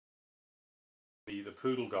the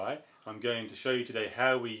Poodle guy. I'm going to show you today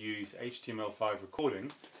how we use HTML5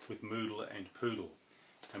 recording with Moodle and Poodle.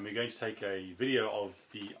 And we're going to take a video of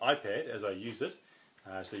the iPad as I use it,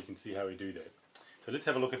 so you can see how we do that. So let's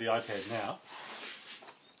have a look at the iPad now.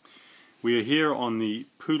 We are here on the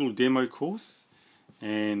Poodle demo course,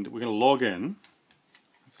 and we're going to log in.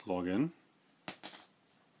 Let's log in.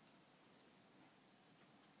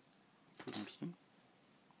 Interesting.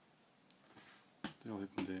 They'll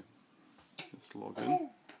happen there. Let's log in.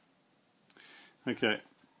 Okay.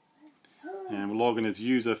 And we'll log in as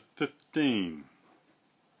user 15.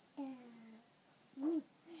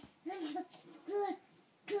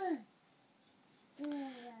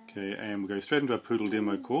 Okay, and we'll go straight into our Poodle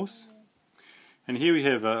demo course. And here we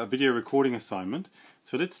have a video recording assignment.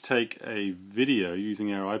 So let's take a video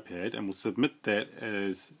using our iPad, and we'll submit that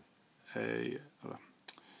as a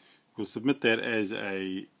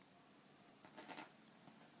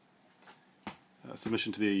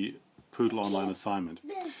submission to the Poodle online assignment.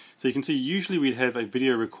 So you can see usually we'd have a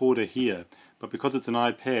video recorder here, but because it's an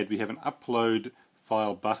iPad we have an upload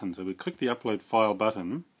file button. So we click the upload file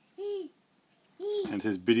button and it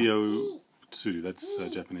says video tsuru, that's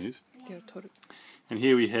Japanese. And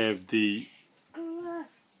here we have the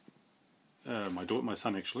my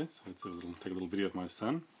son actually, so let's take a little video of my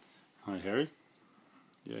son. Hi Harry.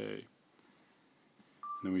 Yay.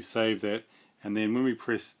 And then we save that, and then when we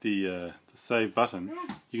press the save button,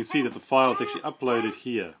 you can see that the file is actually uploaded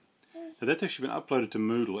here. Now that's actually been uploaded to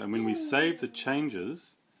Moodle, and when we save the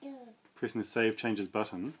changes, pressing the save changes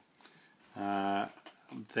button,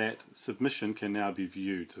 that submission can now be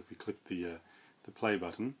viewed. So if we click the play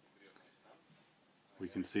button, we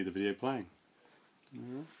can see the video playing.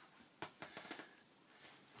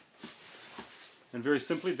 And very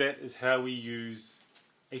simply, that is how we use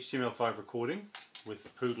HTML5 recording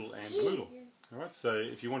with Poodle and Moodle. Alright, so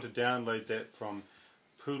if you want to download that from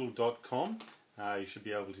Poodll.com, you should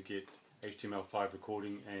be able to get HTML5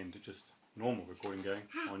 recording and just normal recording going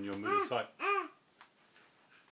on your Moodle site.